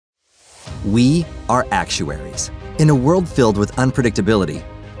We are actuaries. In a world filled with unpredictability,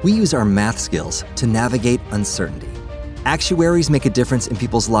 we use our math skills to navigate uncertainty. Actuaries make a difference in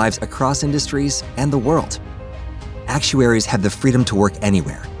people's lives across industries and the world. Actuaries have the freedom to work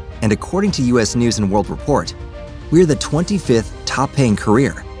anywhere, and according to U.S. News & World Report, we're the 25th top-paying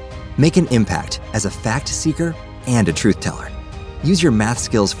career. Make an impact as a fact seeker and a truth teller. Use your math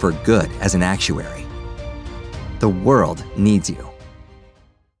skills for good as an actuary. The world needs you.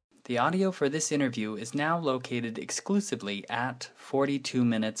 The audio for this interview is now located exclusively at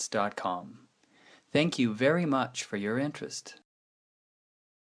 42minutes.com. Thank you very much for your interest.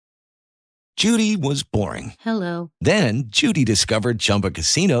 Judy was boring. Hello. Then Judy discovered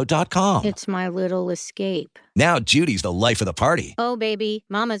ChumbaCasino.com. It's my little escape. Now Judy's the life of the party. Oh, baby,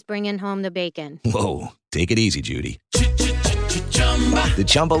 mama's bringing home the bacon. Whoa, take it easy, Judy. The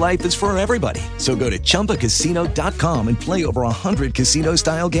Chumba life is for everybody. So go to ChumbaCasino.com and play over 100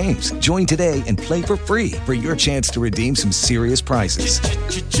 casino-style games. Join today and play for free for your chance to redeem some serious prizes.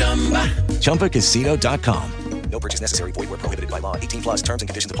 ChumbaCasino.com. No purchase necessary. Void where prohibited by law. 18+ terms and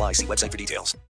conditions apply. See website for details.